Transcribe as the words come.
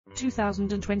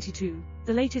2022.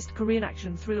 The latest Korean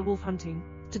action thriller Wolf Hunting.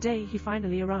 Today he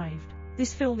finally arrived.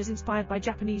 This film is inspired by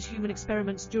Japanese human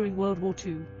experiments during World War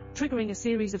II, triggering a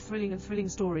series of thrilling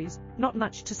stories. Not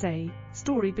much to say.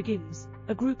 Story begins.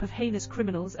 A group of heinous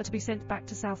criminals are to be sent back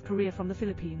to South Korea from the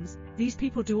Philippines. These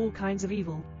people do all kinds of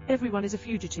evil. Everyone is a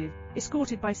fugitive,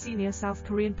 escorted by senior South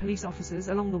Korean police officers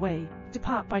along the way.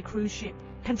 Depart by cruise ship.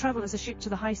 Can travel as a ship to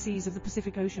the high seas of the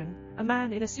Pacific Ocean. A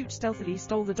man in a suit stealthily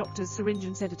stole the doctor's syringe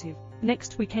and sedative.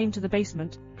 Next we came to the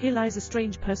basement. Here lies a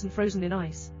strange person frozen in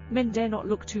ice. Men dare not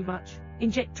look too much.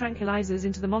 Inject tranquilizers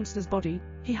into the monster's body.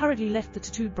 He hurriedly left the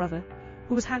tattooed brother,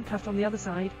 who was handcuffed on the other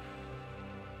side.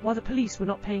 While the police were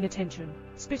not paying attention,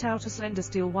 spit out a slender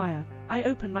steel wire. I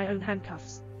opened my own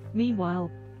handcuffs. Meanwhile,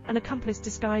 an accomplice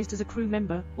disguised as a crew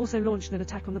member also launched an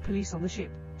attack on the police on the ship.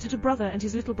 Tattooed brother and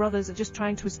his little brothers are just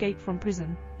trying to escape from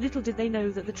prison. Little did they know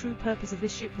that the true purpose of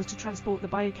this ship was to transport the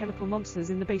biochemical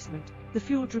monsters in the basement. The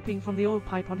fuel dripping from the oil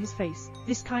pipe on his face.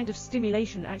 This kind of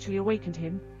stimulation actually awakened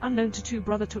him. Unknown tattooed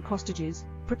brother took hostages.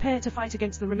 Prepare to fight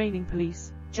against the remaining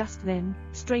police. Just then,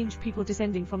 strange people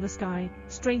descending from the sky.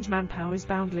 Strange manpower is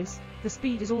boundless. The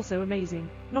speed is also amazing.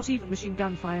 Not even machine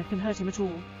gun fire can hurt him at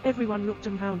all. Everyone looked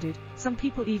dumbfounded. Some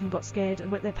people even got scared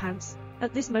and wet their pants.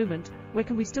 At this moment, where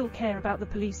can we still care about the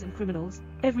police and criminals?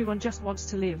 Everyone just wants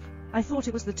to live. I thought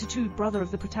it was the tattooed brother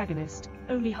of the protagonist,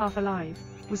 only half alive,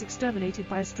 was exterminated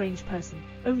by a strange person.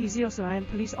 Only Zeosai and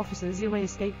police officer Zeowei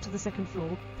escaped to the second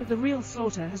floor, but the real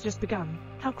slaughter has just begun.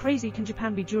 How crazy can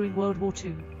Japan be during World War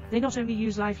II? They not only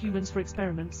use live humans for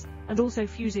experiments, and also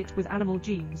fuse it with animal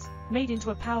genes, made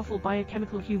into a powerful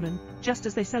biochemical human. Just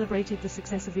as they celebrated the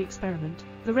success of the experiment,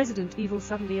 the Resident Evil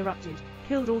suddenly erupted,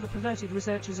 killed all the perverted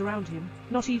researchers around him.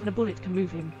 Not even a bullet can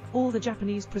move him. All the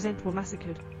Japanese present were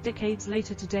massacred. Decades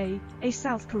later today, a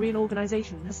South Korean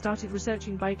organization has started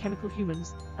researching biochemical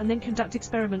humans, and then conduct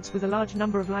experiments with a large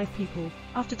number of live people.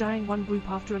 After dying one group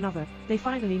after another, they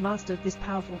finally mastered this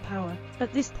powerful power.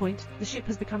 At this point, the ship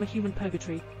has become a human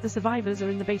purgatory. The survivors are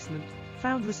in the basement.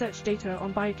 Found research data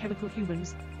on biochemical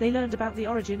humans. They learned about the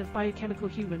origin of biochemical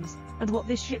humans, and what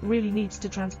this ship really needs to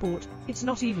transport. It's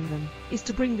not even them. Is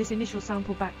to bring this initial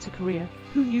sample back to Korea.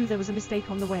 Who knew there was a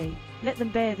mistake on the way? Let them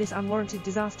bear this unwarranted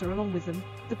disaster along with them.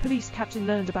 The police captain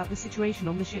learned about the situation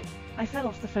on the ship. I fell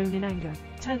off the phone in anger.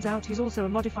 Turns out he's also a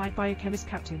modified biochemist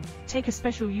captain. Take a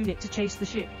special unit to chase the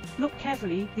ship. Look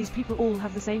carefully, these people all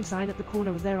have the same sign at the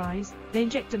corner of their eyes. They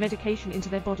inject a medication into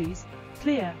their bodies.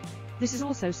 Clear. This is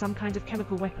also some kind of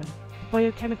chemical weapon.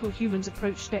 Biochemical humans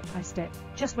approach step by step.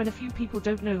 Just when a few people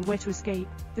don't know where to escape,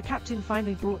 the captain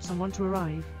finally brought someone to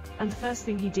arrive. And the first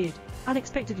thing he did,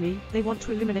 unexpectedly, they want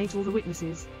to eliminate all the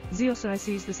witnesses. Zeosai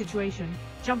sees the situation,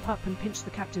 jump up and pinch the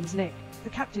captain's neck.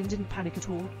 The captain didn't panic at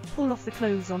all, pull off the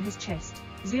clothes on his chest.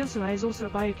 Zeosai is also a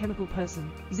biochemical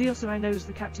person. Zeosai knows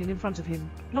the captain in front of him.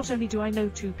 Not only do I know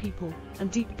two people,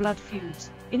 and deep blood feuds.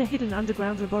 In a hidden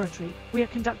underground laboratory, we are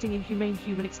conducting inhumane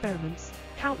human experiments.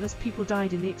 Countless people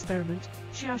died in the experiment.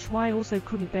 Xiao Shuai also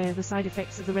couldn't bear the side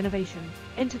effects of the renovation,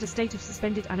 entered a state of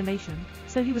suspended animation,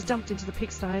 so he was dumped into the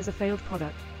pigsty as a failed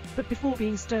product. But before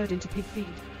being stirred into pig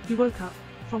feed, he woke up.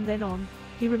 From then on,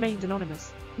 he remained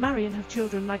anonymous. Marry and have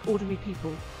children like ordinary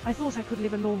people. I thought I could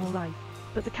live a normal life.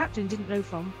 But the captain didn't know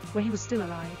from where he was still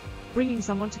alive, bringing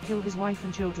someone to kill his wife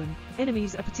and children.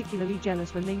 Enemies are particularly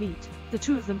jealous when they meet. The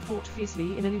two of them fought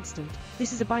fiercely in an instant.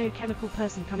 This is a biochemical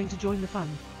person coming to join the fun.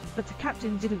 But the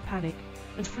captain didn't panic,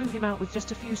 and flew him out with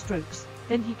just a few strokes.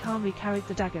 Then he calmly carried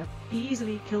the dagger. He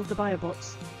easily killed the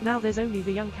biobots. Now there's only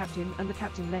the young captain and the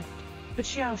captain left. But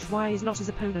Xiao Shuai is not his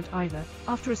opponent either.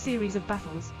 After a series of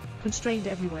battles, constrained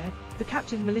everywhere, the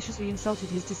captain maliciously insulted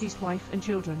his deceased wife and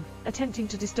children, attempting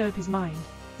to disturb his mind.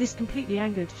 This completely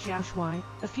angered Xiao Shuai.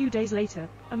 A few days later,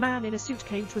 a man in a suit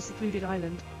came to a secluded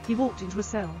island. He walked into a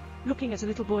cell, looking at a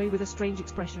little boy with a strange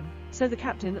expression. So the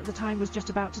captain at the time was just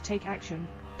about to take action,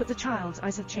 but the child's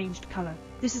eyes have changed color.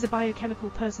 This is a biochemical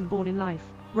person born in life.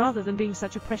 Rather than being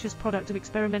such a precious product of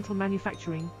experimental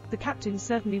manufacturing, the captain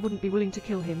certainly wouldn't be willing to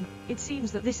kill him. It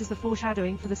seems that this is the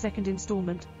foreshadowing for the second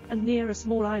installment, and near a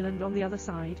small island on the other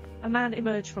side, a man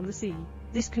emerged from the sea.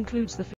 This concludes the film.